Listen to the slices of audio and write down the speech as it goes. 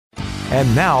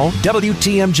And now,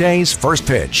 WTMJ's First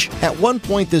Pitch. At one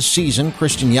point this season,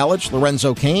 Christian Yelich,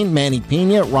 Lorenzo Cain, Manny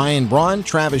Pena, Ryan Braun,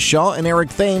 Travis Shaw, and Eric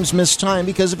Thames missed time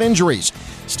because of injuries.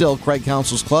 Still, Craig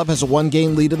Counsell's club has a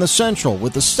one-game lead in the Central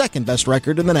with the second-best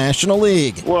record in the National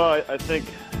League. Well, I think,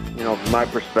 from my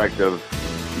perspective,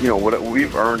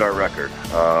 we've earned our record,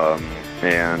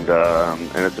 and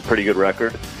it's a pretty good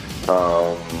record,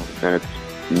 and it's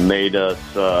made us,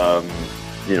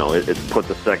 it's put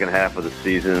the second half of the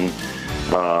season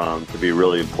to be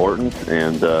really important,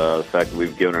 and the fact that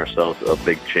we've given ourselves a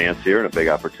big chance here and a big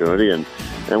opportunity, and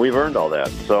we've earned all that.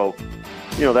 So,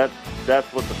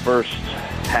 that's what the first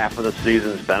half of the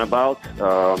season's been about.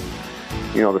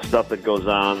 The stuff that goes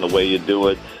on, the way you do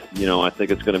it, I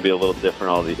think it's going to be a little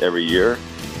different every year.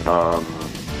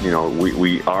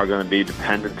 We are going to be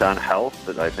dependent on health,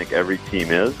 as I think every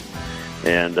team is.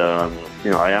 And,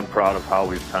 I am proud of how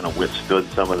we've kind of withstood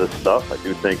some of this stuff. I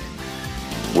do think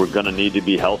we're going to need to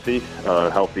be healthier,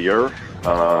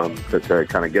 to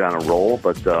kind of get on a roll.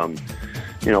 But,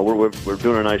 we're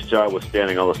doing a nice job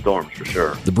withstanding all the storms, for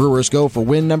sure. The Brewers go for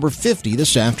win number 50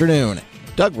 this afternoon.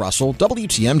 Doug Russell,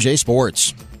 WTMJ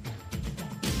Sports.